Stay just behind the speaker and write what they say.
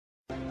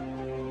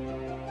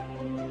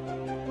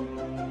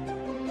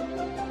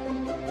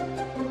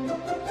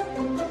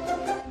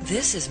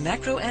This is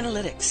Macro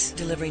Analytics,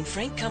 delivering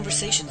frank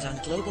conversations on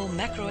global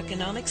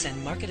macroeconomics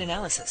and market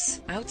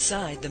analysis,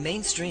 outside the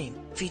mainstream,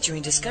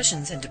 featuring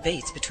discussions and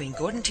debates between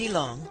Gordon T.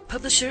 Long,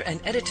 publisher and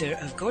editor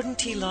of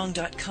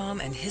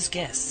GordonTLong.com, and his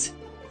guests.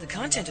 The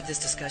content of this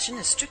discussion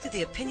is strictly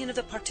the opinion of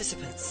the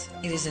participants.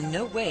 It is in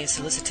no way a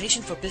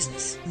solicitation for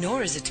business,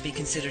 nor is it to be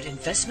considered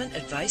investment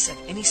advice of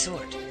any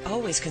sort.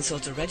 Always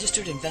consult a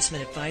registered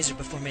investment advisor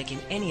before making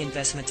any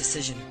investment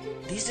decision.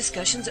 These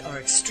discussions are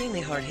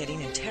extremely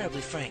hard-hitting and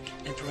terribly frank,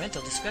 and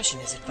parental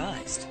discretion is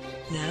advised.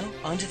 Now,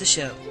 on to the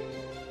show.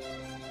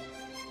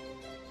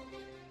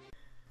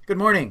 Good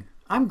morning.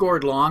 I'm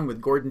Gord Long with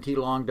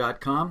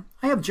GordonTLong.com.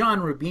 I have John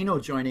Rubino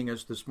joining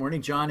us this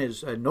morning. John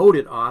is a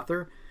noted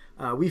author.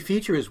 We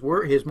feature his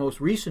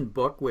most recent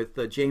book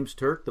with James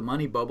Turk, The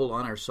Money Bubble,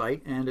 on our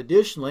site. And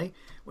additionally,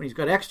 when he's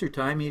got extra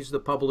time, he's the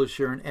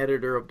publisher and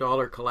editor of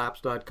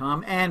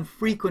DollarCollapse.com and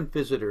frequent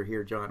visitor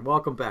here, John.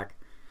 Welcome back.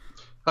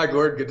 Hi,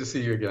 Gord. Good to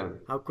see you again.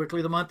 How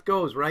quickly the month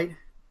goes, right?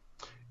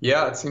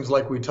 Yeah, it seems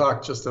like we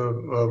talked just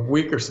a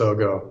week or so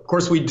ago. Of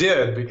course, we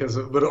did,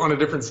 but on a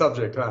different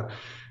subject, huh?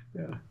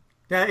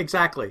 Yeah,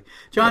 exactly.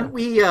 John,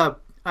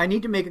 I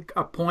need to make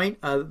a point.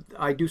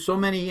 I do so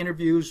many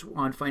interviews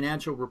on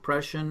financial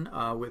repression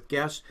with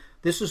guests.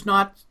 This is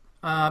not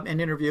an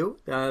interview.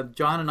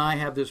 John and I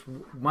have this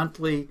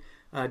monthly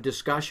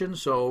discussion,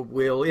 so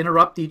we'll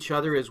interrupt each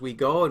other as we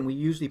go, and we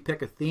usually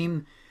pick a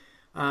theme.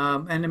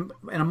 And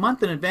in a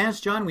month in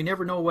advance, John, we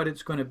never know what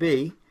it's going to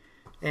be,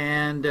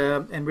 and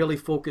really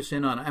focus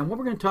in on it. And what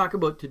we're going to talk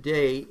about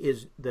today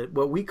is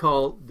what we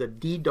call the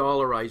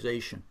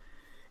de-dollarization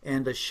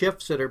and the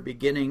shifts that are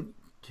beginning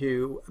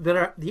that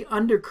are the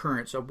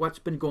undercurrents of what's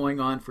been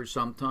going on for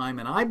some time,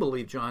 and I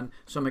believe, John,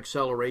 some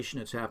acceleration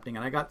is happening.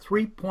 And I got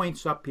 3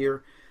 points up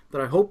here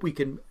that I hope we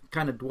can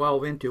kind of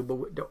dwell into,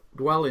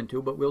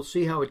 but we'll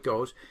see how it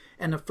goes.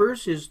 And the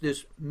first is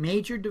this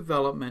major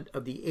development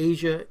of the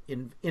Asia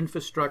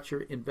Infrastructure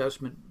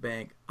Investment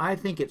Bank. I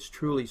think it's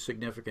truly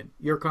significant.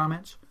 Your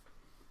comments?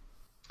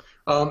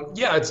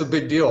 Yeah, it's a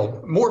big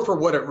deal, more for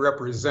what it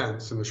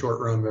represents in the short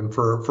run than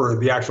for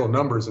the actual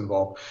numbers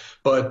involved.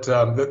 But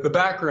the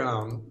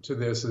background to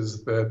this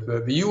is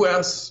that the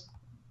U.S.,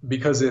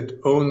 because it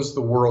owns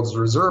the world's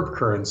reserve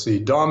currency,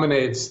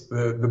 dominates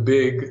the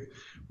big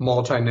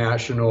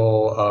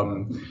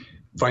multinational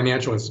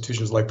financial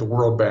institutions like the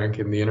World Bank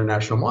and the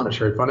International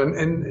Monetary Fund.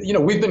 And you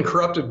know, we've been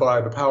corrupted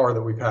by the power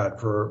that we've had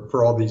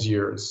for all these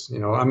years. You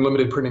know,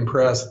 unlimited printing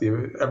press,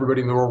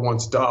 everybody in the world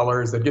wants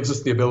dollars. That gives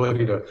us the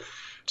ability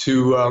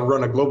to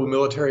run a global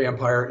military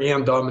empire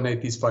and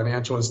dominate these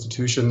financial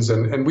institutions.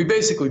 And we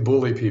basically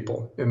bully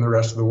people in the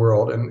rest of the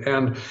world.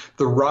 And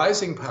the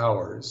rising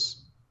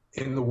powers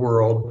in the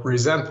world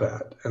resent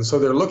that. And so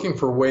they're looking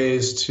for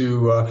ways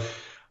to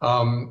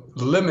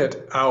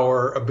limit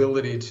our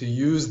ability to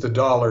use the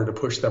dollar to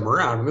push them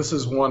around. And this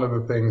is one of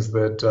the things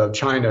that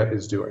China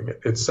is doing.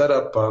 It's set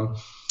up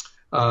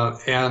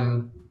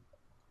an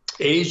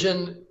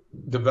Asian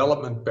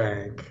development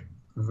bank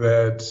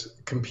that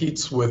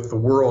competes with the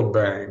World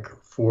Bank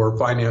for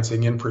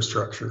financing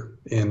infrastructure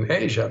in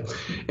Asia.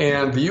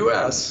 And the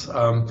U.S.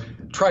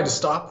 Tried to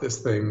stop this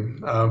thing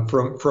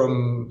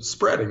from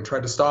spreading,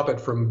 tried to stop it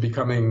from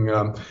becoming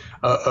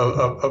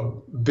a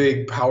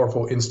big,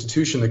 powerful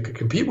institution that could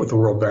compete with the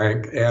World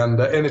Bank, and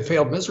it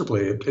failed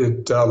miserably.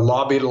 It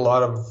lobbied a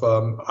lot of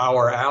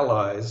our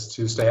allies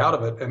to stay out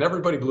of it, and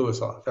everybody blew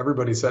us off.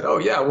 Everybody said, "Oh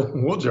yeah,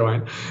 we'll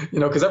join," you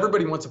know, because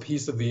everybody wants a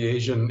piece of the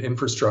Asian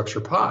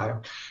infrastructure pie.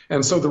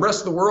 And so the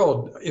rest of the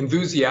world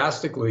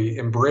enthusiastically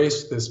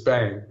embraced this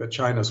bank that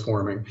China's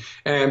forming,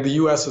 and the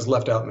U.S. is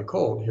left out in the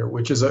cold here,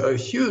 which is a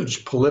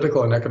huge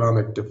political and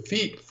economic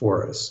defeat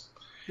for us.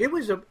 It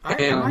was in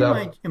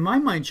my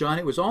mind, John,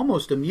 it was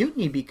almost a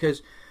mutiny,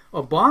 because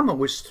Obama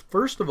was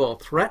first of all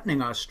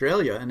threatening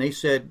Australia, and they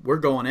said we're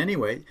going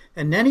anyway,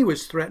 and then he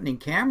was threatening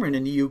Cameron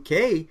in the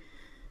UK,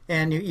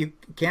 and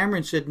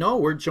Cameron said no,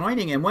 we're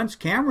joining. And once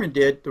Cameron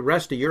did, the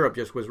rest of Europe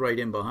just was right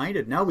in behind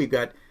it. Now we've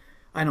got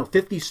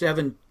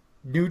 57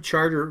 new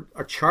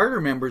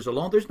charter members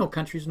alone. There's no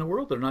countries in the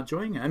world that are not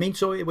joining it. I mean,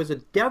 so it was a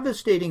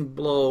devastating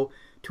blow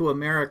to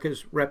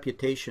America's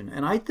reputation.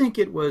 And I think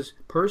it was,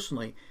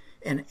 personally,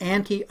 an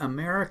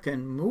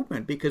anti-American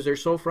movement because they're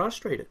so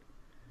frustrated.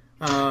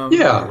 And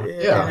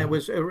it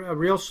was a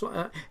real...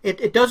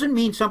 It doesn't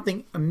mean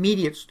something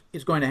immediate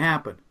is going to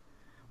happen.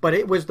 But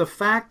it was the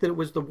fact that it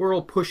was the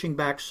world pushing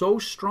back so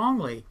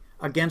strongly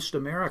against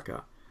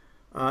America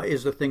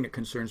is the thing that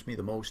concerns me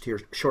the most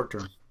here, short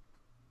term.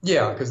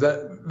 Yeah, because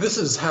this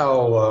is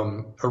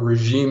how a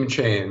regime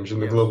change in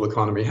the global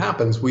economy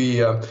happens.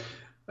 The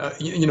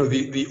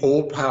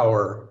old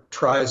power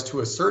tries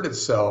to assert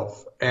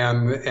itself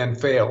and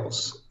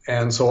fails,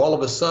 and so all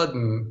of a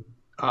sudden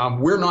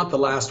we're not the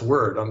last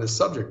word on this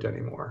subject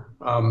anymore.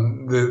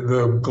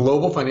 The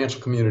global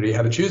financial community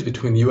had to choose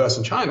between the U.S.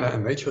 and China,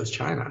 and they chose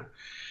China,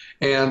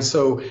 and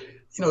so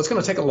it's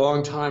going to take a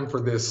long time for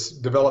this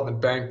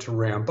development bank to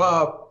ramp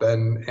up,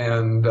 and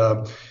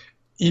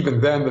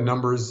even then, the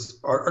numbers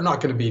are not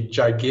going to be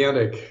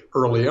gigantic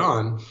early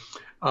on,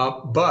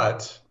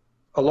 but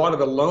a lot of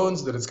the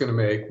loans that it's going to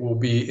make will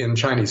be in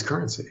Chinese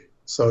currency.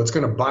 So it's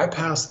going to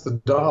bypass the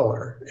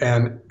dollar.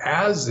 And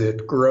as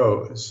it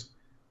grows,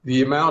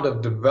 the amount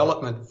of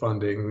development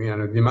funding,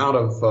 the amount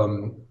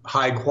of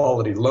high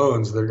quality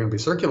loans that are going to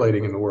be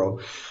circulating in the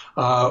world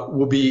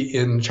will be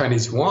in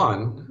Chinese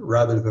yuan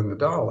rather than the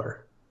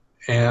dollar.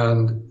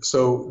 And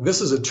so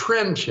this is a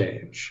trend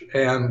change.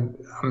 And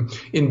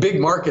in big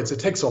markets, it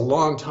takes a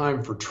long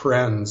time for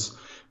trends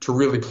to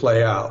really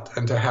play out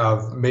and to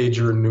have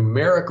major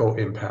numerical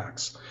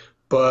impacts.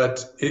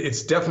 But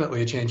it's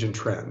definitely a change in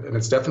trend, and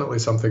it's definitely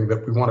something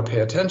that we want to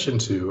pay attention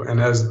to. And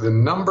as the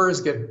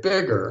numbers get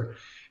bigger,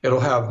 it'll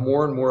have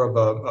more and more of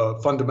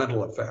a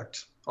fundamental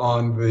effect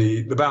on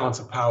the balance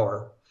of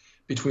power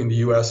between the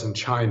U.S. and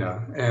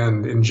China,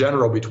 and in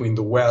general between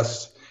the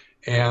West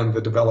and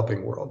the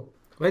developing world.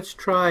 Let's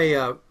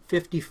try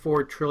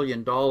 $54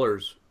 trillion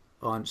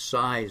on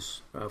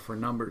size for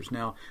numbers.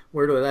 Now,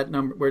 where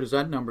does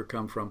that number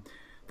come from?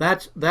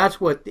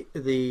 That's what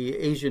the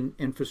Asian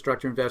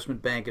Infrastructure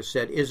Investment Bank has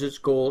said is its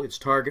goal, its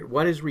target,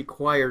 what is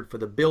required for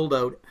the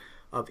build-out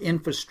of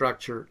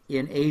infrastructure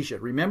in Asia.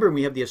 Remember,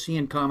 we have the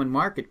ASEAN Common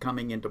Market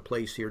coming into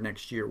place here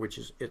next year, which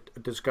is a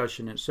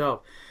discussion in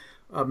itself.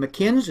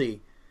 McKinsey,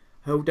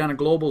 who've done a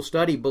global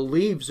study,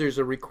 believes there's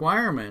a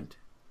requirement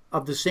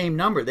of the same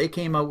number. They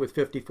came out with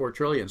 54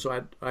 trillion.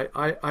 So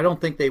I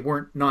don't think they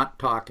weren't not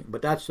talking,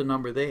 but that's the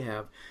number they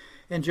have.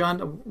 And John,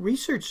 the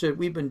research that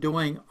we've been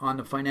doing on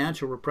the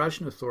Financial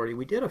Repression Authority,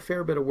 we did a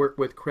fair bit of work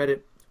with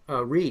Credit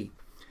Re,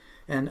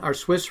 and our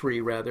Swiss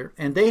Re rather,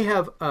 and they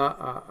have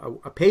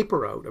a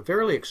paper out, a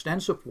fairly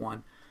extensive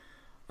one,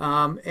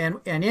 and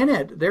in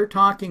it they're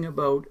talking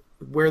about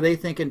where they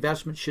think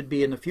investment should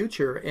be in the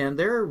future, and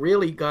they're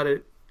really got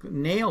it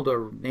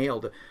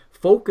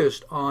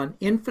focused on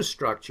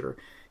infrastructure,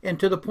 and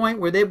to the point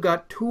where they've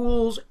got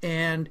tools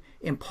and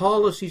in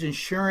policies,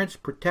 insurance,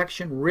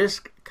 protection,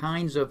 risk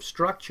kinds of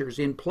structures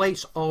in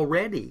place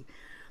already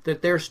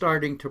that they're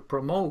starting to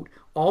promote,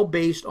 all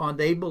based on,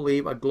 they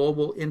believe, a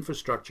global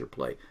infrastructure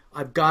play.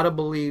 I've got to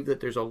believe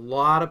that there's a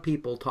lot of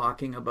people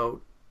talking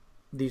about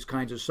these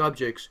kinds of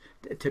subjects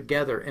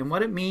together. And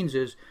what it means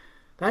is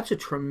that's a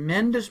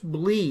tremendous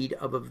bleed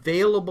of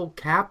available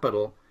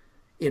capital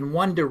in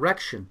one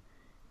direction.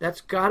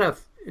 That's got to,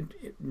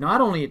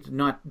 not only it's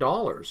not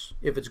dollars,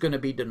 if it's going to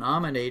be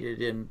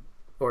denominated in,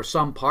 or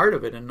some part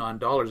of it in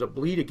non-dollars, a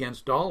bleed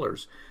against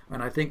dollars.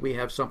 And I think we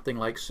have something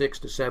like 6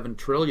 to 7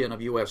 trillion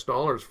of US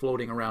dollars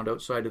floating around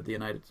outside of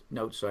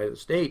the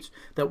States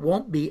that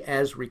won't be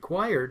as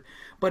required,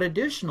 but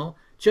additional,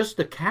 just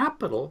the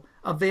capital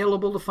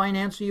available to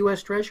finance the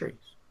US Treasuries.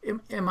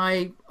 Am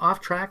I off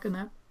track in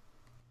that?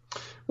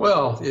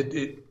 Well,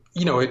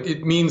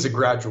 it means a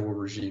gradual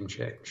regime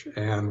change,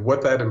 and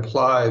what that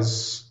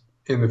implies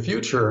in the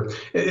future,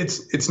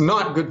 it's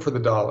not good for the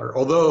dollar.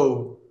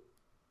 Although,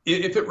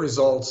 if it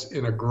results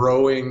in a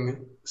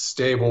growing,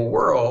 stable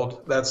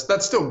world,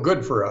 that's still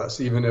good for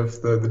us, even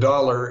if the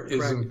dollar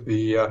isn't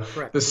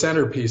the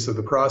centerpiece of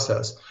the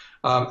process.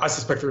 I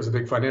suspect there's a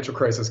big financial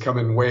crisis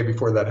coming way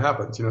before that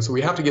happens. So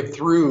we have to get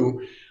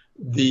through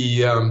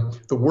the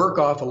work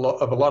off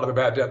of a lot of the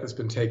bad debt that's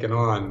been taken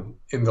on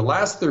in the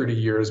last 30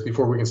 years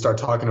before we can start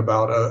talking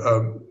about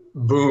a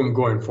boom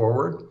going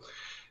forward.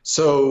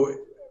 So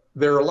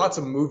there are lots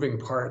of moving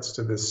parts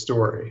to this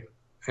story,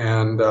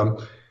 and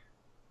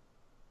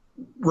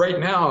right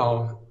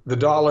now, the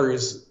dollar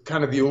is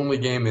kind of the only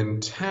game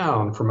in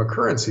town from a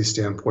currency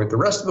standpoint. The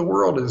rest of the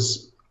world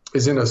is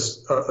in a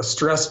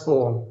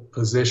stressful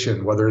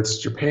position, whether it's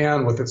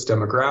Japan with its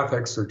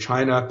demographics, or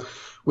China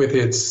with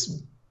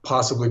its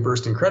possibly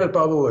bursting credit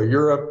bubble, or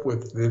Europe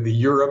with the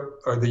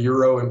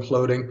euro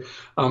imploding.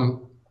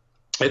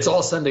 It's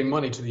all sending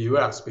money to the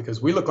U.S. because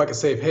we look like a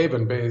safe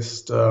haven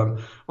based on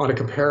a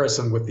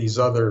comparison with these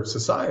other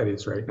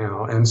societies right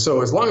now. And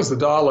so as long as the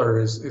dollar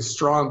is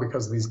strong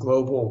because of these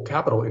global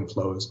capital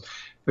inflows,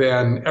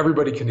 then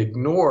everybody can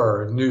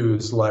ignore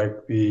news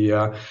like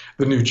the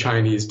new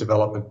Chinese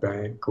Development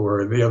Bank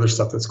or the other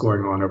stuff that's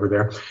going on over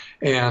there.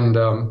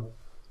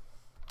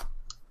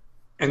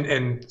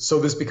 And so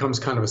this becomes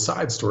kind of a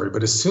side story.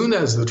 But as soon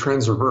as the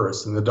trends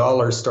reverse and the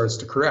dollar starts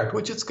to correct,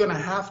 which it's going to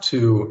have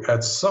to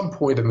at some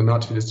point in the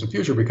not too distant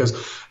future, because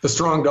the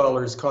strong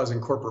dollar is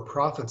causing corporate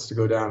profits to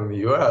go down in the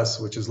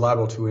U.S., which is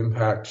liable to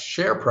impact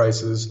share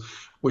prices,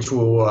 which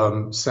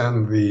will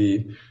send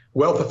the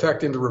wealth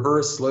effect into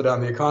reverse, slow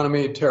down the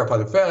economy, terrify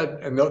the Fed,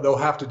 and they'll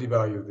have to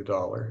devalue the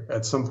dollar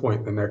at some point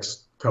in the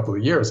next couple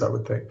of years, I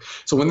would think.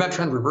 So when that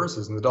trend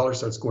reverses and the dollar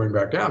starts going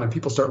back down and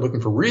people start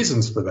looking for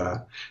reasons for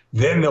that,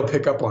 then they'll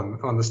pick up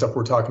on the stuff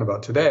we're talking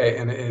about today,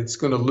 and it's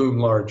going to loom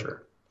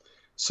larger.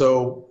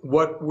 So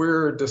what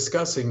we're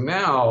discussing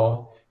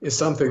now is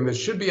something that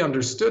should be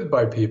understood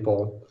by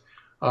people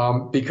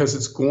because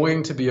it's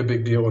going to be a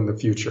big deal in the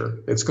future.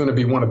 It's going to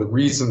be one of the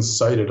reasons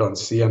cited on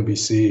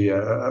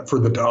CNBC for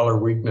the dollar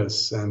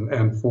weakness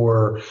and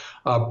for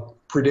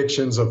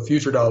predictions of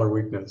future dollar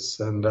weakness.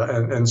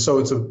 And so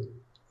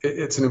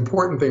it's an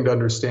important thing to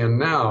understand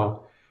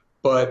now,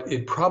 but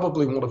it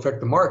probably won't affect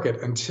the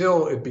market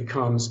until it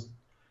becomes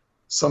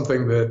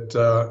something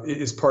that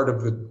is part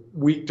of the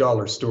weak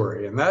dollar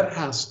story, and that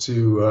has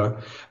to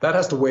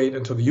wait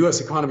until the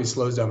U.S. economy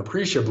slows down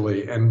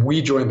appreciably and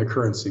we join the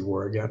currency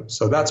war again.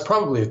 So that's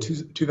probably a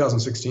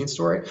 2016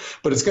 story,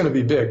 but it's going to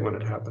be big when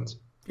it happens.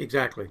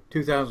 Exactly.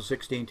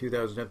 2016,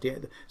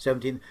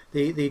 2017.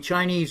 The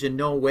Chinese in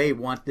no way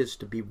want this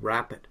to be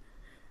rapid.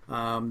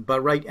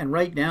 But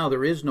right now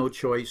there is no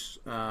choice.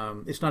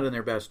 It's not in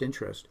their best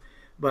interest.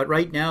 But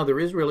right now there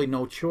is really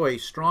no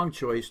choice, strong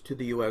choice to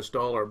the U.S.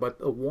 dollar. But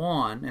the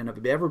yuan, and if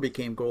it ever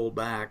became gold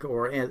back,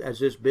 or as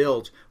this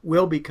builds,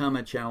 will become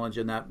a challenge,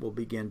 and that will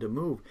begin to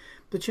move.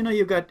 But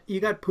you got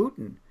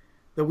Putin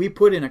that we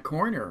put in a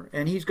corner,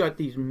 and he's got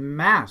these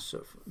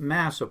massive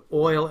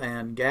oil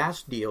and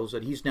gas deals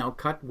that he's now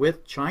cut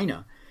with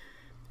China,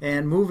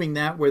 and moving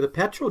that where the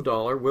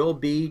petrodollar will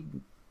be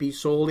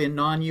sold in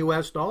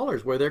non-U.S.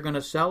 dollars, where they're going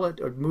to sell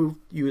it or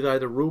use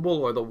either ruble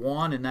or the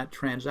yuan in that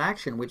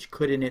transaction, which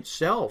could in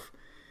itself,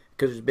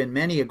 because there's been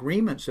many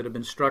agreements that have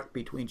been struck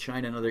between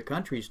China and other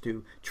countries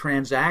to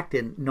transact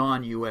in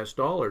non-U.S.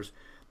 dollars,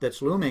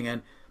 that's looming.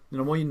 And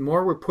the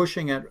more we're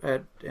pushing at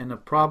and the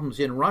problems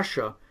in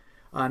Russia,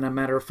 and a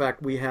matter of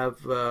fact, we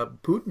have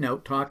Putin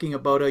out talking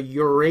about a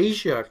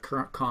Eurasia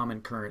common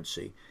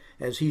currency,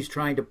 as he's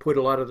trying to put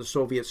a lot of the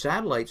Soviet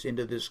satellites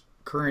into this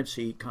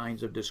currency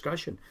kinds of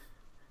discussion.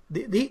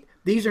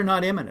 These are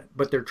not imminent,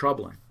 but they're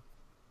troubling.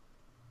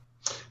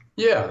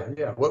 Yeah.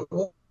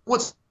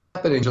 What's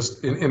happening,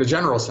 just in a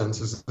general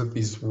sense, is that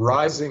these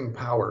rising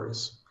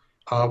powers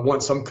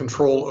want some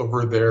control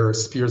over their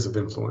spheres of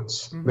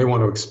influence. Mm-hmm. They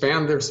want to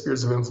expand their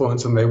spheres of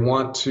influence, and they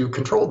want to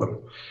control them.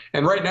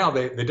 And right now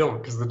they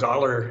don't, because the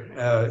dollar,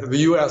 the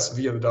U.S.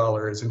 via the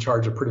dollar is in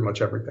charge of pretty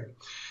much everything.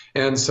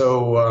 And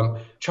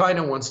so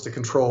China wants to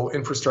control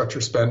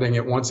infrastructure spending.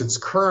 It wants its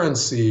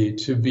currency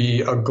to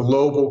be a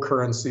global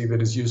currency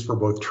that is used for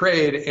both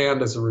trade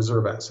and as a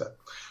reserve asset.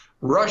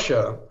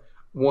 Russia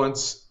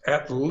wants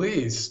at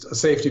least a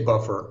safety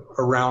buffer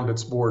around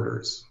its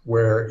borders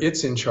where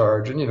it's in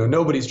charge. And,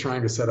 nobody's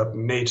trying to set up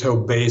NATO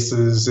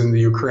bases in the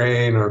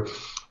Ukraine or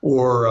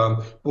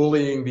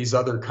bullying these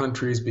other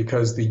countries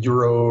because the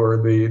euro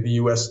or the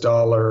U.S.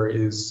 dollar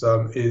is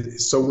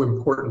so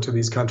important to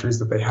these countries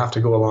that they have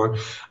to go along.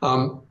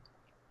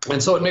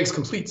 And so it makes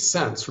complete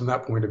sense from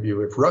that point of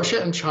view. If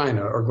Russia and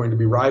China are going to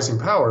be rising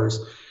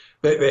powers,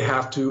 they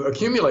have to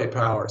accumulate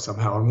power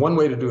somehow. And one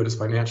way to do it is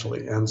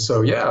financially. And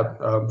so,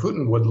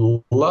 Putin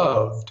would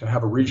love to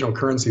have a regional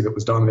currency that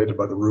was dominated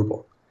by the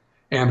ruble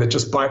and that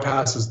just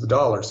bypasses the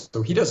dollar.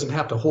 So he doesn't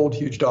have to hold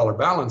huge dollar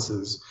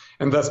balances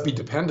and thus be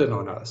dependent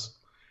on us.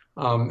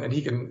 And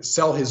he can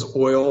sell his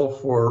oil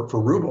for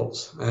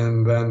rubles,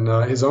 and then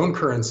his own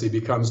currency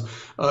becomes,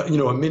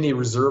 a mini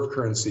reserve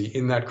currency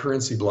in that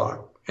currency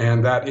block.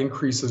 And that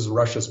increases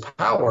Russia's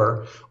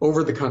power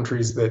over the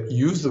countries that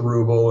use the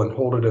ruble and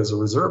hold it as a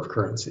reserve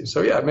currency.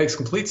 So, it makes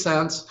complete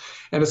sense,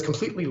 and it's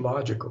completely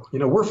logical.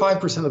 We're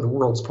 5% of the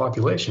world's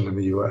population in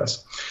the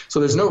U.S., so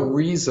there's no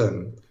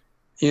reason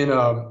in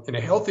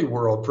a healthy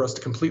world for us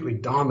to completely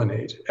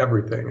dominate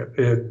everything.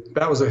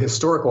 That was a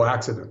historical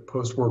accident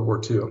post-World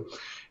War II.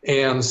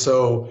 And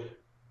so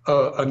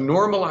a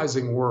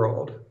normalizing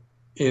world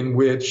in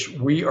which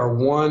we are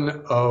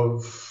one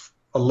of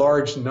a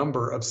large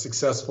number of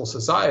successful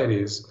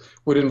societies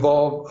would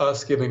involve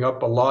us giving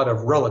up a lot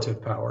of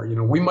relative power.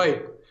 We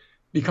might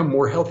become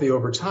more healthy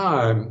over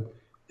time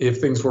if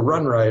things were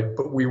run right,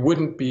 but we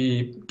wouldn't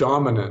be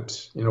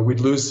dominant. We'd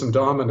lose some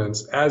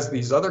dominance as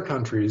these other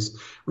countries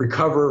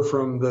recover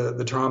from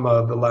the trauma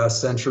of the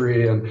last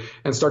century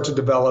and start to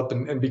develop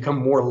and become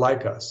more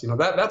like us.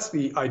 That's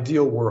the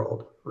ideal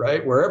world,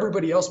 right? Where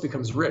everybody else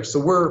becomes rich. So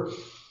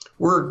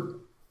we're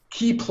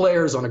key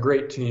players on a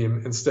great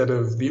team instead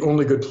of the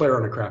only good player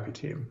on a crappy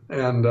team.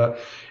 And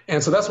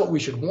so that's what we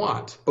should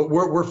want, but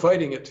we're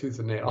fighting it tooth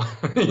and nail.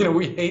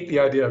 We hate the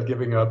idea of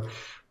giving up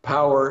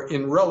power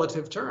in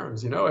relative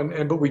terms,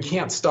 but we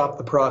can't stop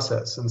the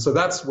process. And so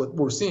that's what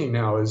we're seeing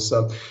now is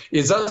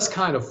us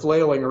kind of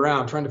flailing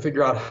around, trying to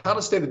figure out how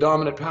to stay the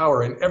dominant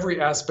power in every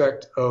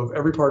aspect of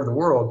every part of the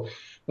world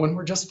when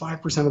we're just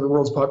 5% of the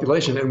world's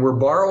population and we're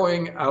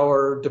borrowing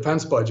our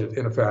defense budget,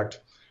 in effect,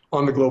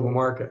 on the global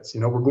markets.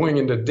 We're going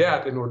into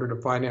debt in order to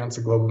finance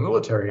a global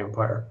military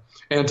empire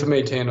and to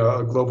maintain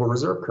a global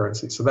reserve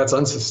currency. So that's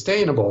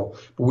unsustainable,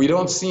 but we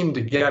don't seem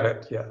to get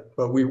it yet,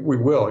 but we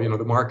will.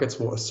 The markets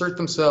will assert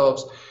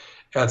themselves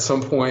at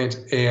some point,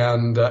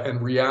 and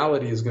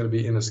reality is going to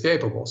be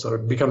inescapable. So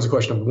it becomes a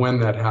question of when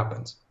that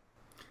happens.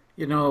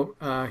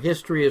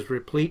 History is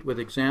replete with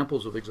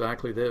examples of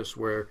exactly this,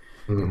 where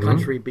the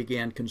country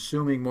began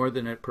consuming more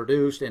than it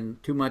produced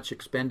and too much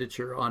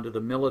expenditure onto the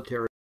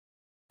military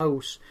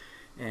house.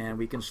 And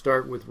we can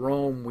start with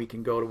Rome. We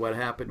can go to what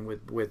happened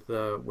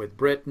with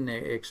Britain,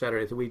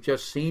 etc. So we've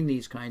just seen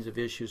these kinds of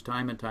issues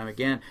time and time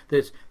again.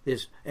 This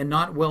and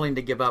not willing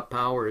to give up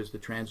power as the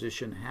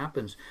transition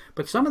happens.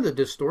 But some of the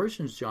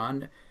distortions,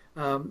 John,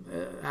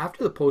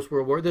 after the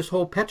post-World War, this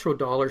whole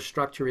petrodollar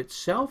structure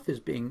itself is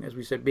being, as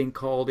we said, being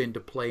called into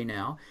play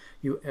now.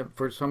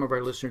 For some of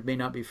our listeners may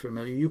not be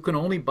familiar, you can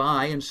only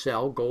buy and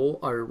sell gold,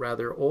 or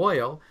rather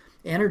oil,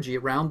 energy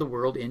around the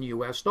world in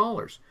U.S.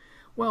 dollars.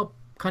 Well,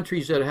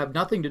 countries that have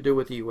nothing to do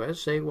with the U.S.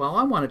 say, well,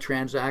 I want to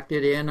transact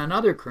it in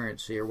another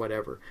currency or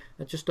whatever.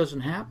 That just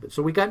doesn't happen.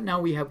 So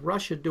we have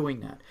Russia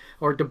doing that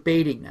or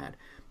debating that.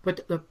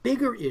 But the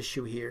bigger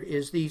issue here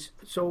is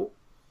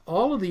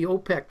all of the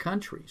OPEC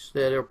countries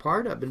that are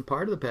been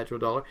part of the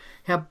petrodollar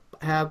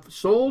have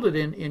sold it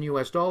in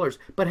U.S. dollars,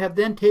 but have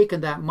then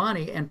taken that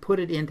money and put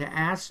it into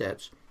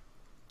assets,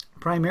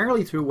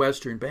 primarily through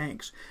Western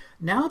banks.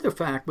 Now the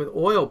fact with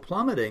oil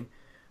plummeting,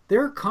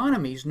 their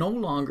economies no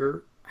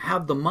longer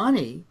have the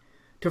money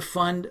to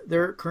fund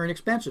their current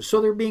expenses.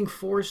 So they're being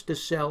forced to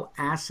sell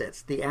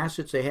assets, the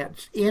assets they had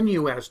in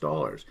U.S.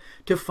 dollars,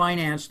 to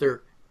finance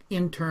their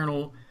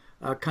internal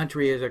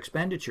country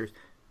expenditures.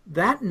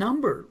 That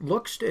number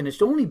and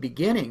it's only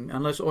beginning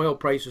unless oil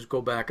prices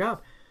go back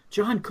up,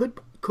 John,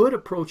 could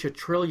approach $1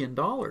 trillion.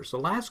 The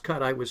last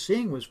cut I was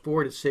seeing was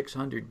 400 to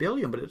 600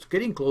 billion, but it's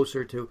getting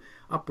closer to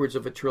upwards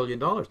of $1 trillion.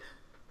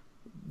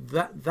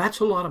 That's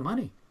a lot of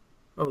money,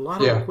 a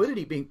lot of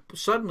liquidity being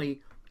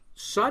suddenly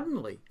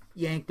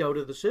yanked out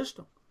of the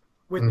system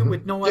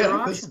with no other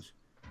options.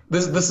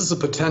 This is a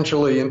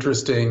potentially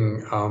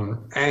interesting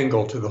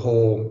angle to the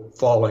whole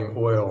falling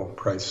oil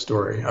price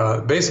story.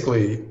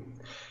 Basically,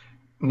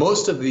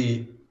 most of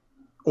the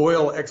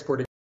oil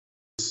exporting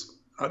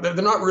they're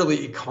not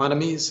really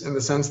economies in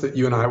the sense that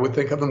you and I would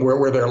think of them,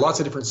 where there are lots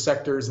of different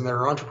sectors and there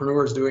are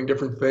entrepreneurs doing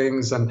different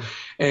things and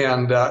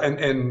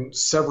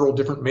several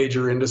different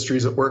major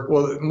industries at work.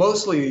 Well,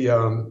 mostly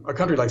a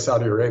country like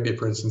Saudi Arabia,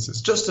 for instance,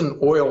 is just an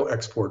oil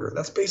exporter.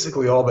 That's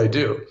basically all they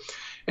do,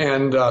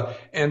 and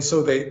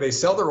so they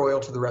sell their oil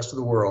to the rest of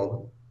the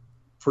world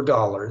for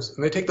dollars,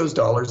 and they take those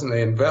dollars and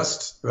they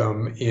invest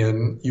them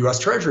in U.S.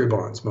 Treasury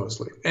bonds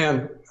mostly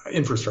and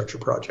infrastructure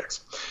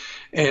projects.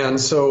 And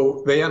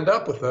so they end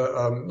up with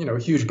a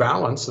huge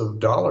balance of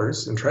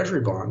dollars in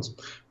treasury bonds,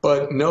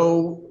 but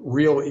no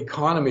real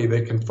economy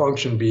that can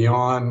function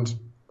beyond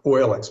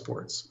oil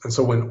exports. And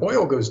so when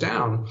oil goes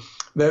down,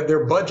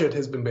 their budget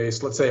has been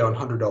based, let's say, on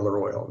 $100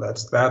 oil.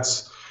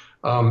 That's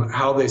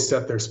how they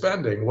set their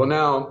spending. Well,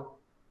 now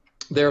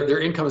their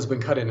income has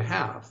been cut in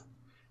half,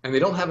 and they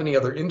don't have any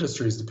other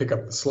industries to pick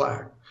up the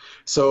slack.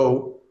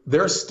 So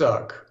they're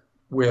stuck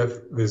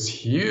with this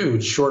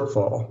huge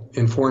shortfall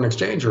in foreign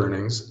exchange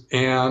earnings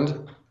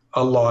and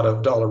a lot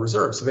of dollar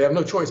reserves. So they have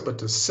no choice but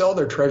to sell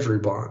their treasury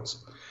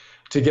bonds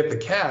to get the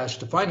cash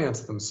to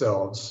finance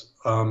themselves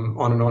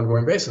on an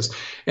ongoing basis.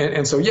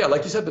 And so, yeah,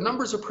 like you said, the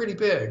numbers are pretty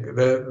big.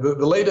 The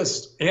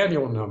latest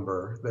annual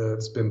number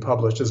that's been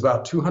published is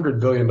about $200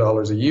 billion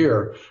a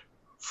year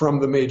from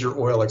the major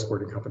oil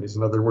exporting companies.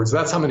 In other words,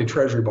 that's how many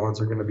treasury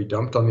bonds are going to be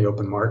dumped on the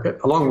open market,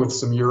 along with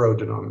some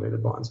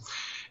euro-denominated bonds.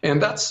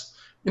 And that's,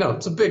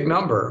 it's a big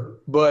number,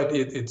 but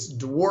it's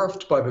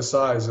dwarfed by the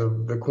size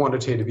of the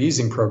quantitative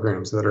easing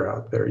programs that are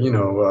out there.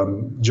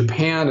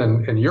 Japan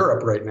and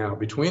Europe right now,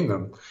 between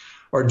them,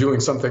 are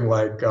doing something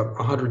like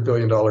 $100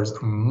 billion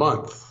a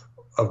month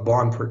of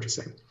bond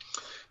purchasing.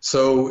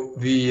 So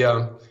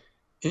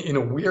in a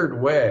weird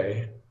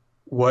way,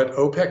 what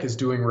OPEC is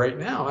doing right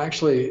now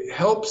actually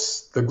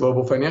helps the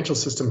global financial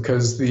system,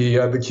 because the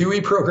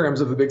QE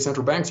programs of the big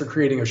central banks are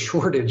creating a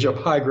shortage of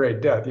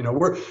high-grade debt.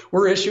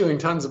 We're issuing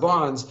tons of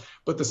bonds,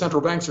 but the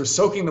central banks are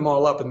soaking them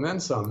all up and then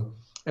some.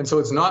 And so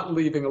it's not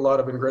leaving a lot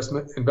of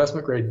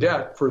investment-grade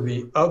debt for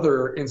the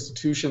other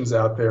institutions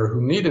out there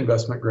who need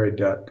investment-grade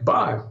debt to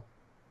buy.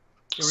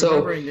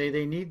 Remembering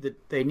they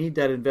need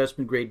that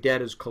investment-grade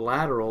debt as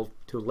collateral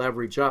to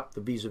leverage up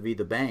vis-a-vis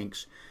the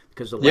banks,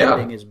 because the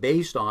lending is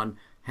based on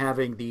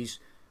having these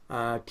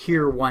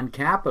tier one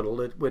capital,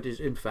 that is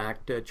in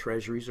fact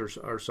treasuries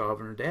or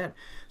sovereign debt.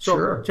 So,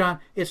 sure. John,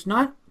 it's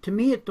not, to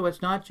me,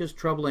 it's not just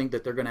troubling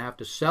that they're going to have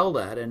to sell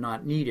that and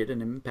not need it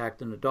and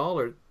impact on the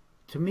dollar.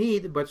 To me,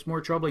 what's more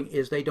troubling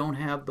is they don't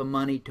have the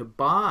money to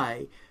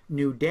buy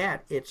new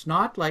debt. It's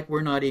not like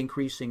we're not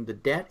increasing the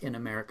debt in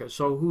America,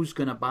 so who's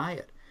going to buy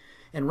it?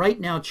 And right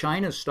now,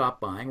 China's stopped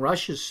buying.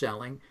 Russia's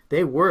selling.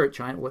 They're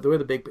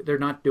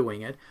not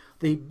doing it.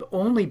 The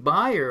only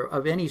buyer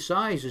of any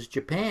size is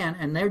Japan,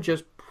 and they're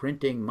just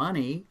printing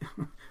money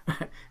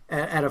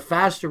at a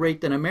faster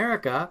rate than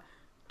America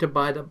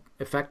to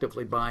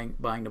effectively buying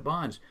the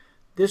bonds.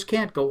 This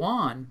can't go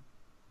on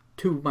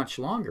too much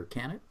longer,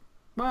 can it?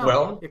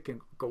 Well, it can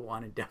go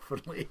on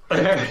indefinitely.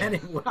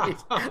 Anyways,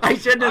 I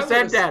shouldn't have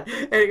said that.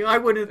 I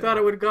wouldn't have thought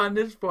it would have gone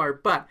this far.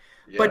 But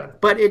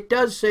it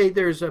does say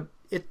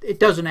it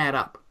doesn't add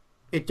up.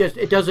 It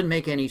doesn't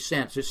make any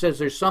sense. It says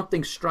there's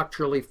something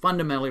structurally,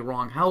 fundamentally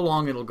wrong. How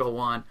long it'll go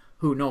on,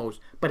 who knows?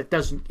 But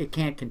it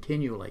can't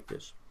continue like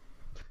this.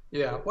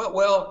 Yeah.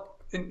 Well,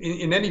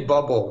 in any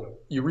bubble,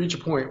 you reach a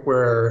point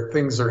where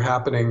things are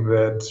happening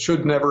that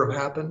should never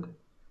have happened.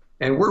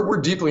 And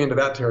we're deeply into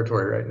that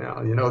territory right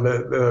now.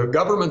 The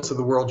governments of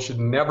the world should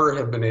never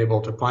have been able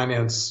to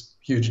finance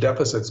huge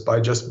deficits by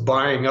just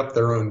buying up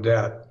their own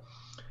debt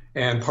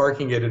and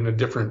parking it in a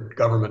different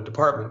government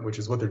department, which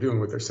is what they're doing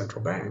with their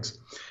central banks.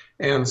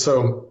 And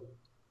so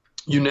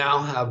you now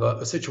have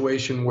a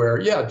situation where,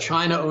 yeah,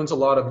 China owns a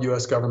lot of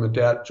U.S. government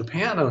debt,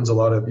 Japan owns a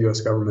lot of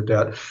U.S. government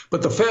debt,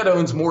 but the Fed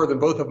owns more than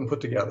both of them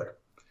put together.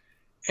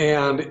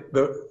 And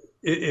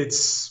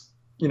it's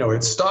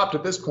stopped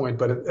at this point,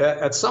 but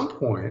at some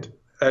point,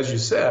 as you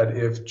said,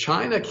 if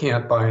China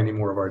can't buy any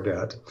more of our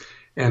debt,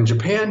 and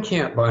Japan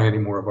can't buy any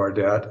more of our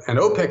debt, and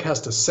OPEC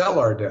has to sell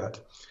our debt,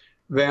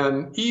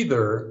 then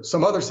either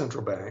some other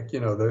central bank,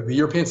 the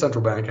European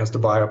Central Bank has to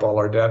buy up all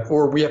our debt,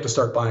 or we have to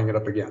start buying it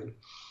up again.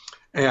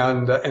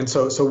 And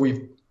so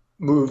we've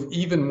moved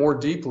even more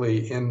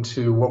deeply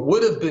into what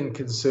would have been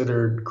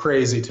considered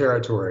crazy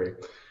territory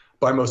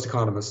by most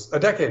economists a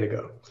decade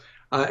ago.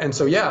 And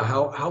so, yeah,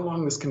 how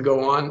long this can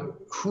go on,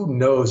 who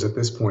knows at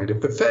this point.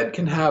 If the Fed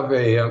can have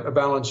a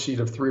balance sheet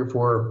of $3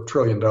 or $4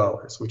 trillion,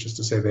 which is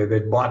to say they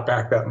bought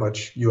back that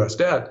much U.S.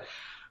 debt,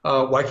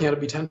 why can't it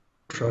be 10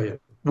 trillion?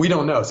 We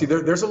don't know. See,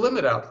 there's a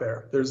limit out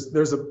there.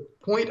 There's a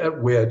point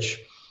at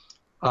which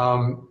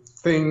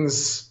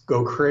things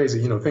go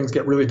crazy. Things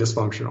get really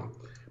dysfunctional.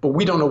 But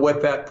we don't know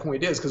what that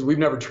point is because we've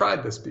never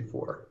tried this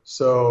before.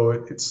 So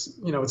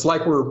it's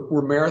like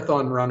we're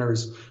marathon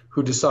runners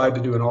who decide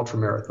to do an ultra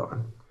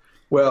marathon.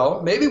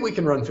 Well, maybe we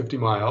can run 50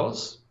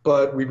 miles,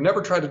 but we've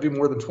never tried to do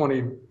more than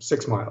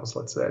 26 miles,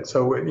 let's say.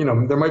 So,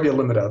 there might be a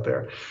limit out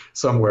there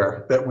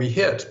somewhere that we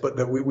hit, but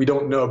that we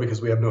don't know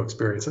because we have no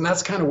experience. And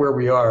that's kind of where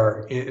we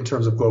are in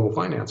terms of global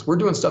finance. We're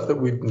doing stuff that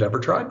we've never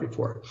tried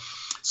before.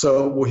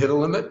 So we'll hit a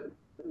limit,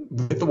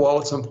 hit the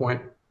wall at some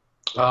point.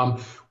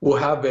 We'll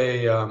have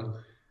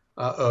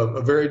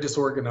a very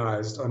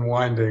disorganized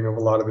unwinding of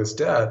a lot of this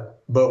debt,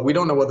 but we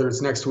don't know whether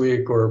it's next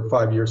week or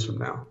 5 years from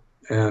now.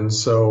 And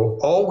so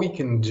all we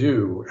can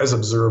do as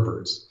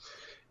observers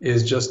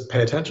is just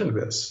pay attention to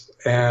this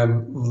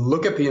and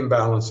look at the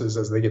imbalances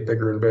as they get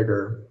bigger and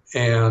bigger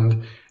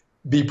and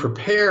be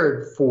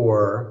prepared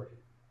for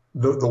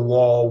the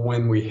wall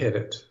when we hit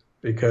it,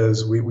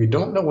 because we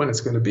don't know when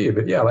it's going to be.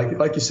 But yeah,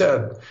 like you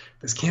said,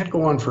 this can't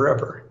go on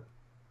forever.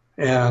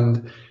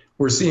 And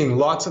we're seeing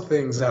lots of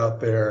things out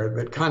there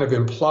that kind of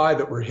imply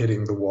that we're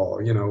hitting the wall.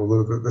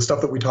 The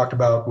stuff that we talked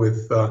about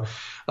with the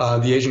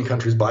Asian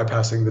countries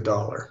bypassing the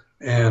dollar,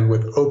 and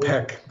with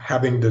OPEC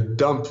having to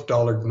dump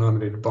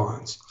dollar-denominated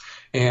bonds,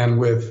 and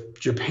with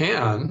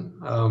Japan,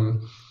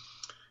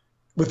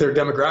 with their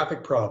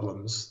demographic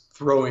problems,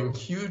 throwing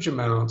huge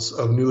amounts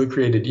of newly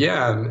created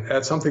yen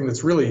at something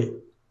that's really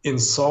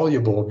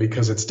insoluble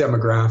because it's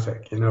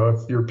demographic.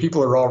 If your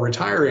people are all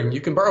retiring,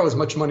 you can borrow as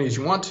much money as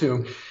you want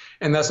to,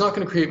 and that's not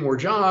going to create more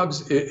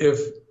jobs if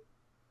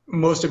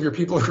most of your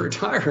people are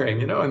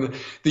retiring, and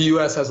the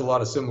U.S. has a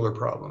lot of similar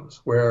problems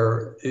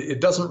where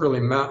it doesn't really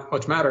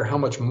much matter how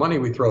much money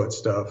we throw at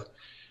stuff.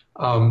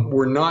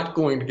 We're not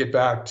going to get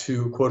back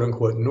to quote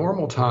unquote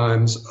normal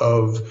times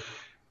of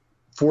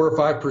 4 or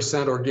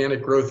 5%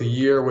 organic growth a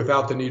year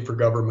without the need for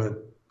government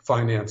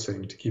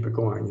financing to keep it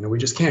going. We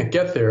just can't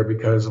get there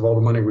because of all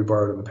the money we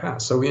borrowed in the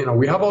past. So,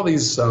 we have all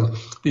these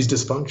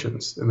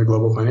dysfunctions in the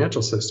global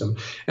financial system.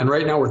 And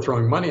right now we're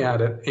throwing money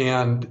at it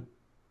and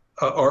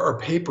are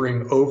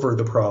papering over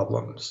the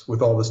problems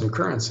with all this new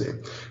currency.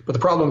 But the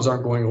problems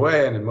aren't going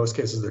away, and in most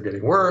cases they're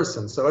getting worse,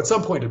 and so at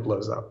some point it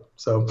blows up.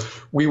 So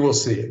we will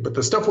see. But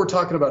the stuff we're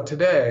talking about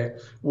today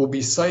will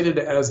be cited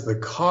as the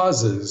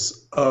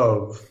causes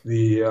of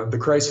the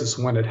crisis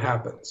when it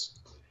happens.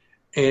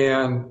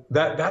 And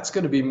that's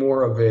going to be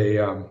more of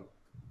a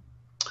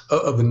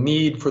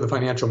need for the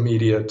financial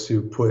media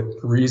to put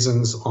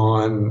reasons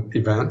on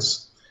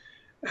events,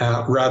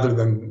 rather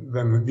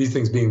than these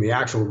things being the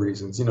actual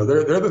reasons.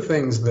 They're the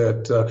things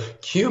that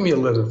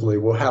cumulatively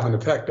will have an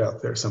effect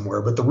out there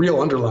somewhere. But the real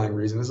underlying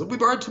reason is that we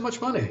borrowed too much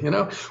money.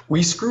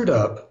 We screwed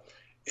up,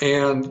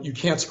 and you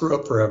can't screw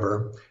up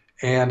forever,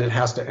 and it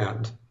has to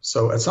end.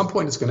 So at some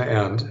point it's going to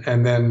end,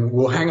 and then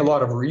we'll hang a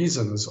lot of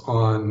reasons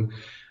on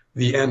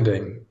the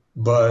ending.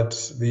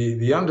 But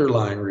the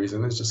underlying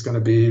reason is just going to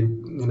be,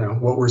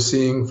 what we're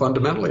seeing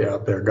fundamentally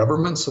out there.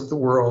 Governments of the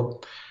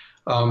world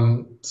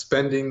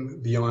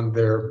spending beyond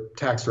their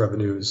tax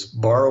revenues,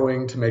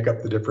 borrowing to make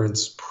up the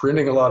difference,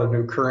 printing a lot of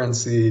new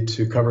currency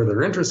to cover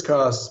their interest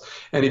costs,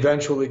 and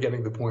eventually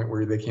getting to the point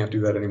where they can't do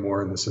that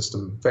anymore and the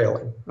system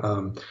failing.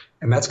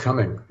 And that's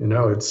coming.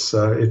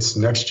 It's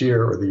next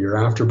year or the year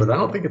after, but I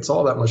don't think it's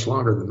all that much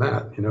longer than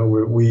that.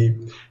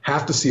 We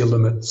have to see a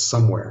limit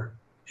somewhere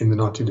in the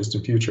not too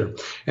distant future.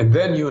 And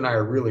then you and I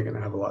are really going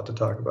to have a lot to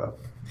talk about.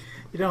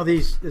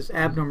 This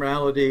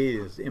abnormality,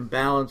 this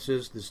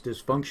imbalances, this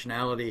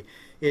dysfunctionality,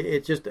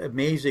 it's just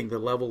amazing the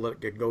level that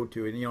it could go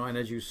to. And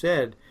as you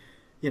said,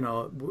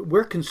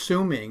 we're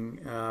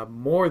consuming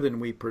more than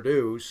we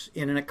produce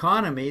in an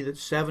economy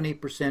that's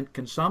 70%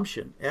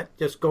 consumption. That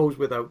just goes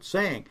without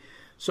saying.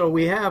 So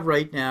we have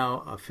right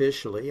now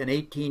officially an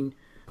 $18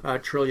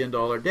 trillion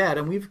debt,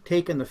 and we've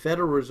taken the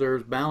Federal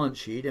Reserve's balance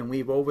sheet, and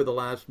we've, over the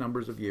last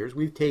numbers of years,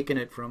 we've taken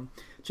it from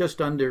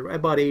just under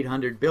about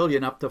 $800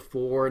 billion up to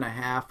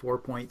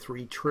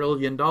 $4.3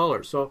 trillion.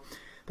 So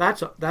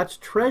that's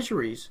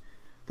treasuries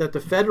that the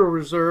Federal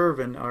Reserve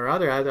and our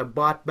other have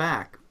bought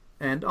back.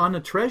 And on the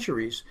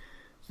treasuries,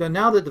 so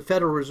now that the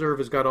Federal Reserve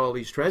has got all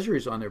these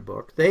treasuries on their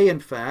book, they in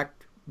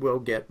fact will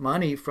get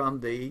money from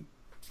the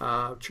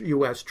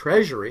U.S.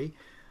 Treasury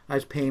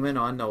as payment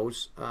on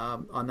those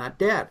on that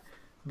debt.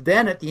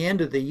 Then at the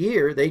end of the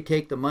year, they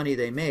take the money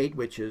they made,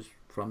 which is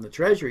from the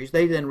treasuries,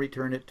 they then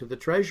return it to the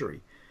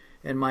Treasury.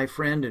 And my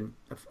friend and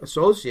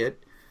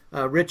associate,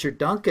 Richard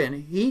Duncan,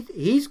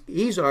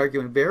 he's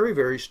arguing very,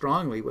 very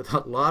strongly with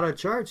a lot of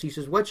charts. He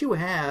says what you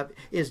have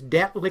is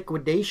debt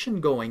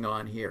liquidation going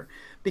on here,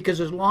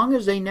 because as long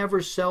as they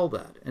never sell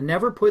that and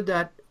never put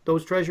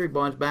those Treasury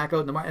bonds back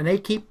out in the market, and they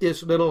keep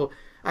this little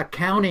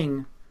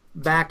accounting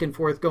back and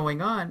forth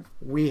going on,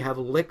 we have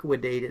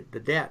liquidated the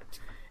debt.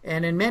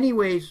 And in many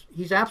ways,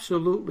 he's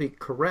absolutely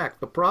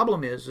correct. The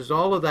problem is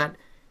all of that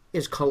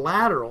is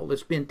collateral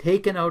that's been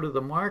taken out of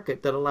the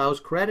market that allows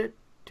credit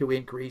to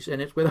increase,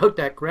 and it's without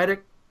that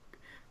credit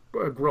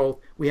growth,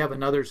 we have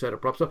another set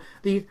of problems.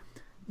 So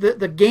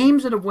the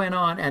games that have went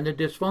on and the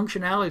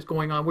dysfunctionality is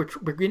going on, we're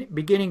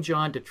beginning,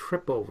 John, to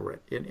trip over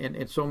it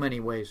in so many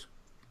ways.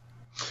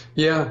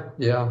 Yeah.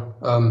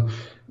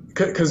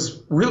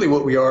 Because really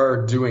what we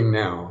are doing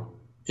now,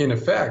 in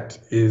effect,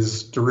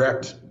 is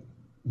direct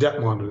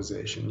debt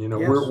monetization. Yes.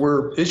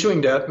 We're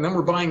issuing debt and then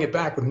we're buying it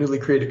back with newly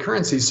created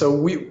currency. So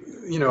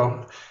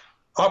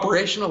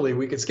operationally,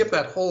 we could skip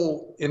that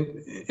whole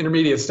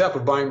intermediate step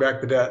of buying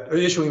back the debt, or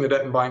issuing the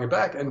debt and buying it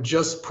back, and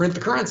just print the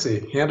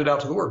currency, hand it out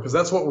to the world, because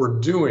that's what we're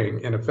doing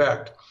in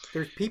effect.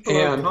 There's people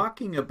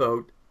talking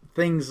about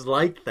things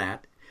like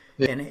that.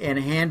 And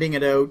handing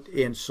it out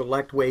in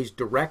select ways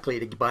directly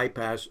to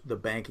bypass the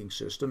banking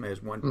system as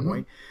one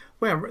point.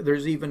 Well,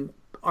 there's even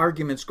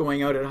arguments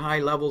going out at high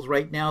levels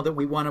right now that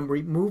we want to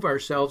remove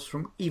ourselves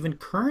from even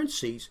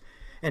currencies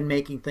and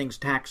making things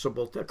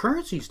taxable. The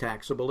currency's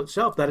taxable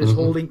itself. That is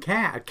holding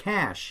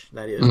cash,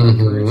 that is, not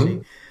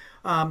currency.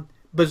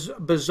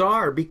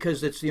 Bizarre,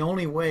 because it's the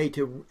only way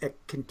to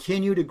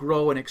continue to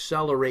grow and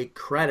accelerate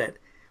credit,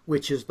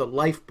 which is the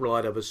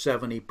lifeblood of a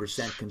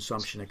 70%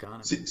 consumption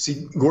economy.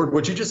 See, Gord,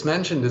 what you just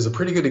mentioned is a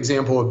pretty good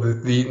example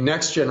of the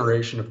next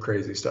generation of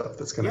crazy stuff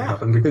that's going to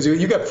happen. Because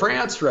you got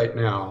France right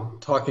now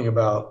talking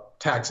about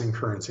taxing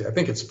currency. I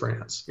think it's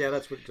France. Yeah,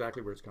 that's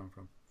exactly where it's coming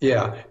from.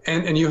 Yeah,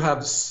 and you have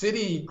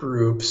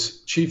Citigroup's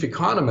chief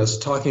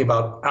economist talking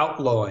about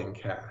outlawing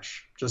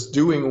cash, just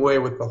doing away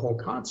with the whole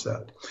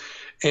concept.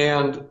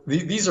 And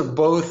these are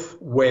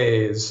both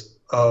ways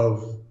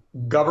of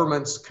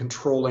governments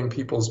controlling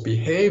people's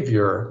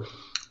behavior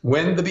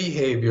when the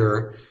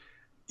behavior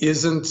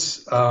isn't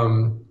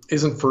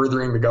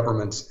furthering the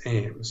government's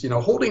aims.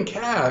 Holding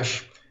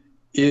cash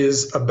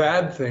is a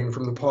bad thing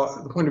from the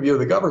point of view of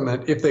the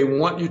government if they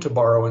want you to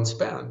borrow and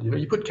spend.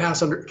 You put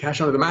cash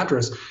under the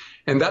mattress,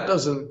 and that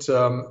doesn't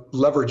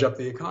leverage up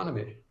the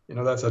economy.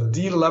 That's a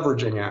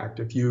deleveraging act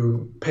if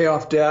you pay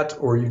off debt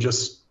or you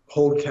just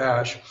hold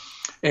cash.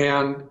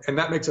 And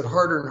that makes it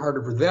harder and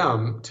harder for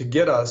them to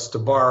get us to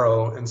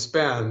borrow and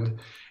spend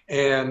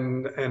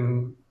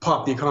and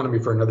pop the economy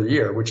for another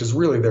year, which is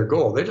really their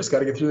goal. They just got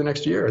to get through the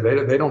next year.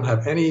 They don't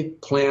have any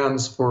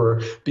plans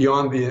for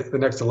beyond the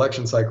next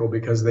election cycle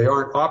because they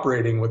aren't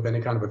operating with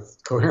any kind of a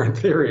coherent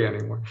theory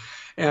anymore.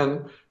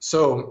 And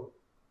so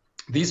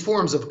these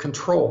forms of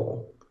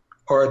control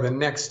are the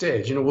next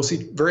stage. We'll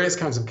see various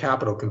kinds of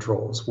capital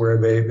controls where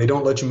they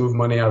don't let you move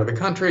money out of the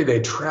country. They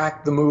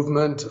track the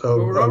movement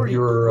of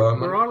your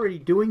We're already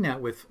doing that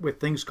with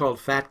things called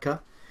FATCA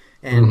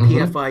and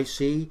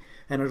PFIC,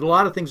 and there's a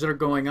lot of things that are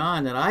going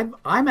on that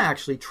I'm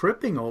actually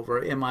tripping over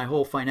in my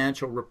whole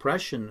financial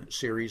repression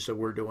series that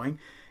we're doing,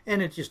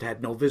 and it just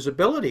had no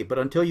visibility. But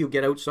until you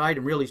get outside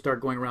and really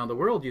start going around the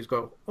world, you just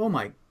go, oh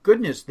my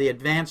goodness, the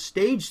advanced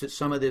stage that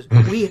some of this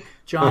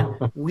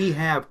we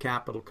have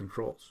capital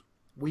controls.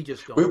 We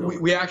just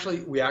don't. We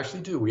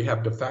actually do. We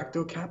have de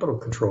facto capital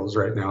controls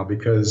right now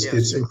because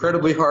it's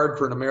incredibly hard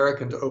for an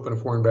American to open a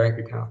foreign bank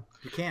account,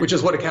 which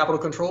is what a capital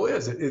control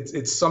is.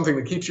 It's something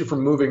that keeps you from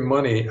moving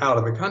money out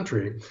of the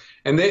country,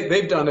 and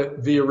they've done it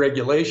via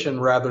regulation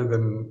rather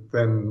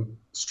than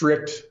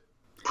strict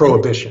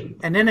prohibition.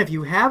 And then if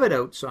you have it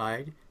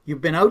outside,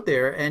 you've been out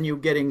there and you're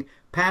getting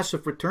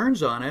passive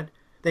returns on it,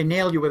 they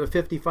nail you with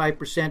a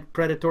 55%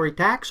 predatory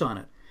tax on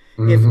it.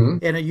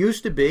 And it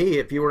used to be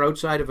if you were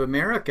outside of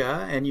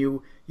America and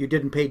you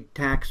didn't pay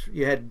tax,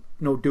 you had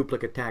no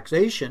duplicate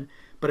taxation.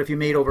 But if you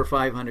made over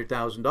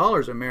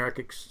 $500,000,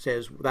 America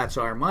says that's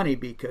our money,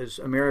 because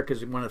America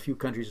is one of the few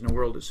countries in the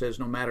world that says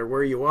no matter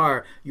where you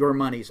are, your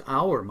money's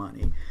our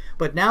money.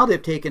 But now they've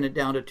taken it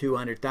down to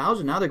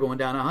 $200,000. Now they're going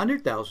down to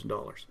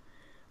 $100,000.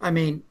 I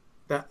mean,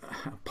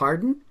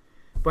 pardon?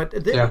 But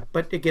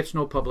it gets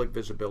no public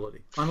visibility.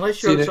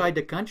 Unless you're outside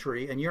the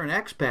country and you're an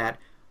expat,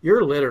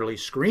 you're literally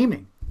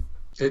screaming.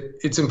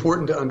 It's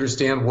important to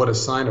understand what a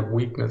sign of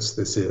weakness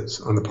this is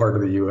on the part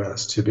of the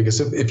U.S. too, because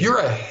if you're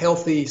a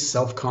healthy,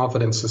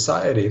 self-confident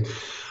society,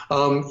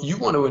 you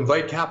want to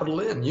invite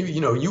capital in.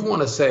 You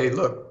want to say,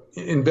 look,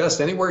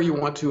 invest anywhere you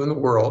want to in the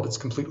world. It's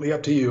completely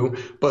up to you.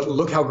 But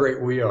look how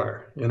great we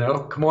are.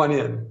 Come on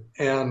in.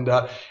 And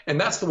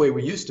that's the way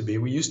we used to be.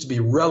 We used to be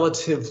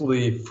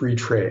relatively free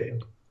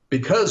trade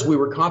because we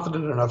were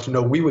confident enough to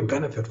know we would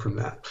benefit from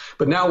that.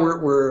 But now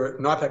we're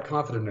not that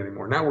confident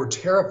anymore. Now we're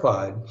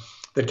terrified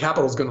that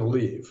capital is going to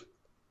leave.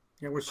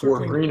 Yeah, we're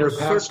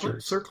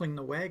circling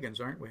the wagons,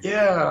 aren't we?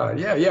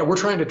 Yeah. We're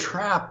trying to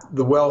trap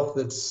the wealth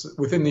that's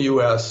within the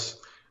U.S.,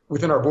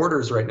 within our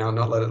borders right now,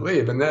 not let it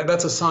leave. And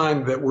that's a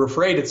sign that we're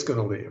afraid it's going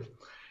to leave.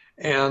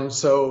 And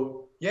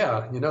so,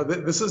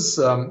 this is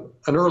an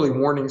early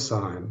warning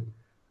sign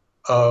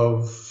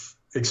of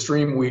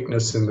extreme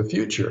weakness in the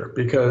future,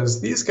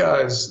 because these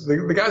guys,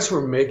 the guys who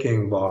are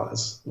making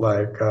laws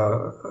like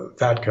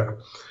FATCA,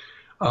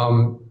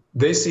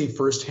 they see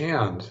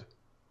firsthand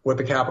what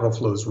the capital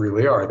flows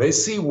really are. They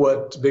see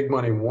what big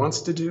money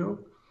wants to do,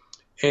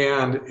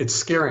 and it's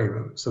scaring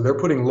them. So they're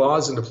putting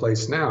laws into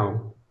place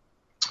now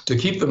to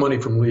keep the money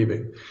from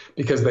leaving,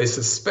 because they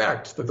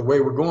suspect that the way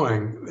we're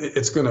going,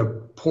 it's going to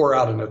pour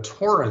out in a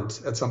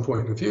torrent at some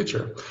point in the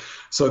future.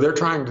 So they're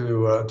trying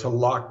to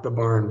lock the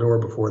barn door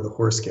before the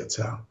horse gets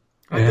out.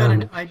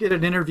 I did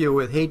an interview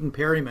with Hayden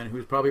Perryman,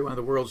 who's probably one of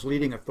the world's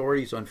leading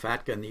authorities on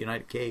FATCA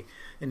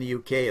in the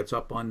UK. It's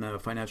up on the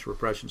financial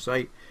repression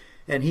site.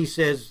 And he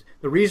says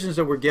the reasons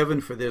that were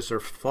given for this are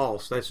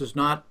false. It's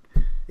not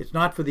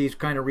for these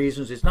kind of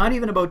reasons. It's not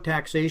even about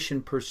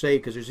taxation per se,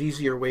 because there's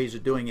easier ways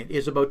of doing it.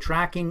 It's about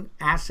tracking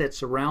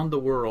assets around the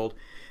world.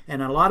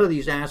 And a lot of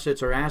these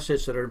assets are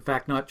assets that are in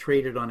fact not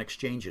traded on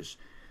exchanges,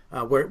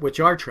 which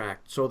are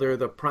tracked. So they're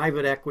the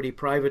private equity,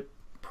 private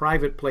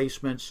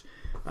placements,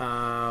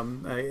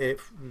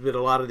 that a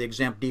lot of the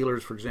exempt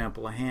dealers, for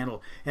example,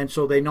 handle, and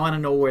so they want to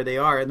know where they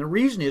are. And the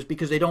reason is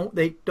because they don't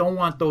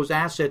want those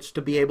assets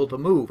to be able to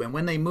move, and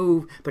when they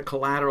move, the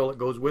collateral that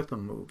goes with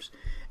them moves.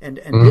 And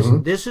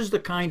this is the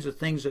kinds of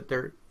things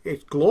that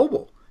it's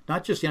global,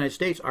 not just the United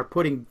States, are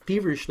putting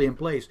feverishly in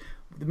place.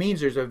 It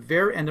means there's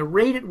and the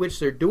rate at which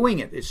they're doing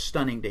it is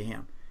stunning to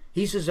him.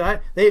 He says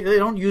they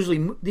don't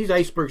usually, these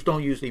icebergs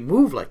don't usually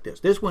move like this.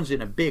 This one's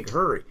in a big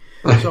hurry.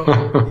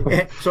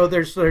 So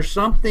there's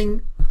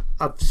something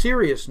of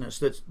seriousness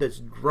that's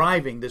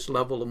driving this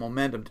level of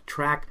momentum to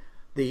track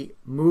the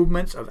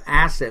movements of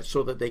assets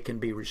so that they can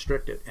be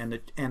restricted, and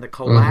the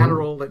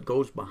collateral that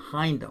goes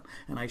behind them.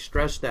 And I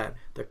stress that,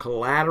 the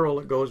collateral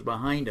that goes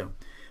behind them,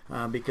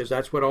 because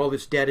that's what all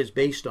this debt is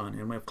based on.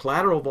 And when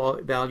collateral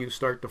values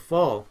start to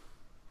fall,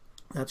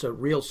 that's a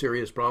real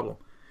serious problem.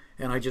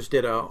 And I just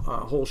did a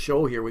whole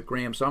show here with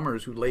Graham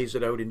Summers, who lays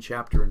it out in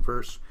chapter and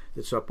verse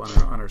that's up on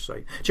our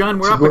site. John,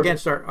 we're up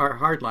against our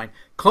hard line.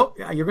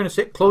 You're going to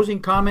say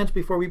closing comments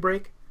before we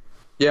break?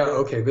 Yeah,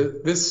 okay.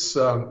 This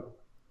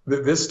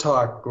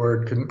talk,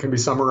 Gord, can be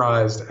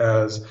summarized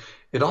as,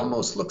 it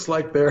almost looks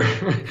like they're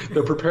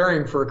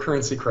preparing for a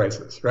currency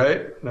crisis,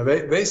 right? Now,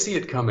 they see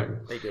it coming.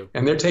 They do.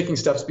 And they're taking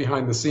steps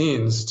behind the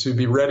scenes to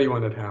be ready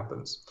when it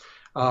happens.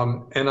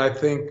 And I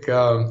think,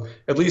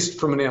 at least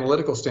from an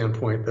analytical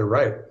standpoint, they're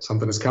right.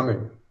 Something is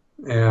coming,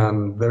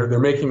 and they're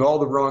making all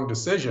the wrong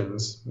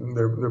decisions.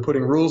 They're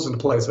putting rules into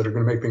place that are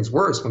going to make things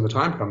worse when the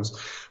time comes.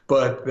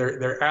 But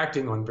they're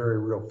acting on very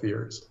real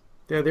fears.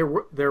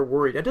 They're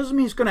worried. That doesn't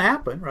mean it's going to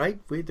happen, right?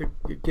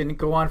 It can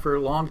go on for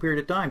a long period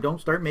of time. Don't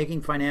start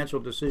making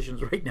financial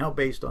decisions right now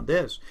based on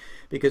this,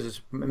 because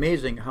it's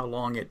amazing how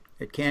long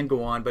it can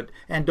go on.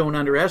 And don't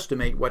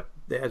underestimate what,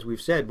 as we've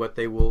said, what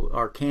they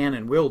can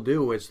and will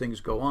do as things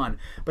go on.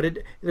 But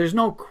there's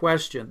no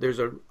question there's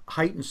a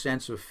heightened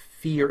sense of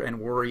fear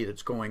and worry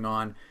that's going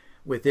on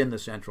within the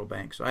central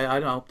banks. I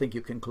don't think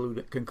you can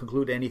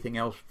conclude anything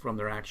else from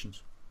their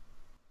actions.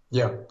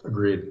 Yeah,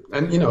 agreed.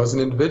 And, as an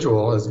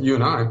individual, as you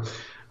and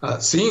I,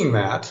 seeing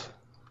that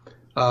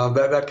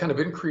kind of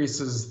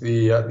increases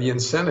the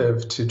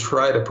incentive to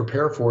try to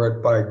prepare for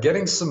it by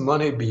getting some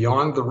money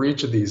beyond the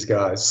reach of these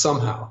guys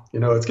somehow.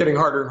 It's getting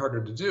harder and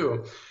harder to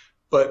do,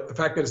 but the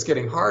fact that it's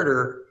getting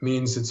harder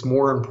means it's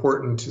more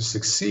important to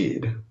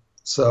succeed.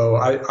 So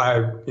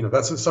I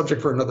that's a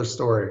subject for another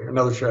story,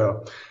 another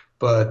show.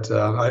 But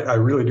I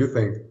really do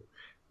think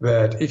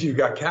that if you've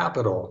got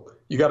capital,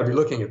 you got to be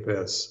looking at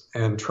this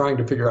and trying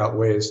to figure out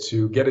ways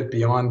to get it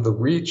beyond the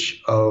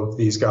reach of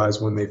these guys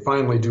when they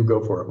finally do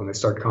go for it, when they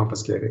start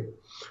confiscating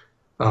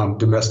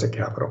domestic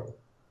capital.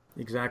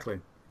 Exactly.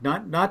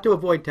 Not to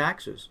avoid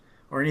taxes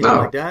or anything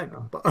like that.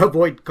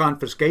 Avoid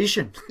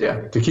confiscation.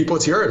 Yeah, to keep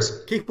what's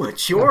yours. Keep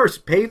what's yours.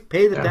 Pay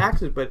the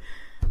taxes. But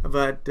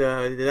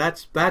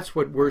that's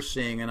what we're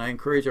seeing, and I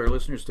encourage our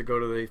listeners to go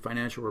to the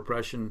Financial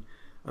Repression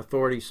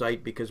Authority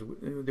site, because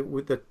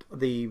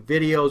the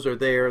videos are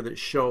there that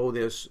show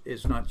this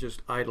is not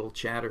just idle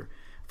chatter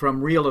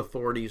from real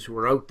authorities who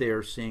are out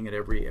there seeing it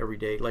every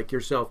day, like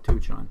yourself too,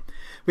 John.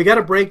 We got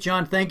a break,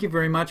 John. Thank you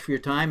very much for your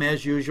time,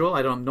 as usual.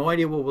 I don't have no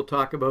idea what we'll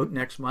talk about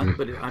next month,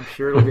 but I'm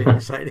sure it'll be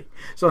exciting.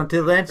 So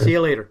until then, see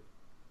you later.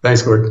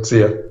 Thanks, Gordon. See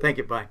you. Thank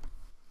you. Bye.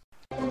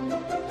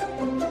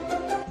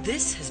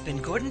 This has been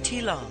Gordon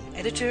T. Long,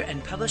 editor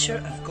and publisher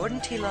of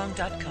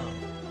GordonTLong.com.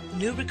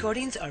 New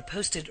recordings are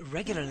posted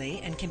regularly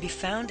and can be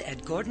found at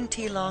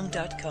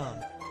gordontlong.com.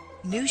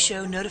 New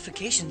show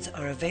notifications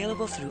are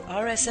available through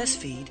RSS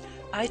feed,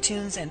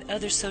 iTunes, and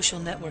other social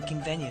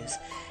networking venues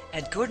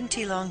at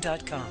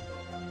gordontlong.com.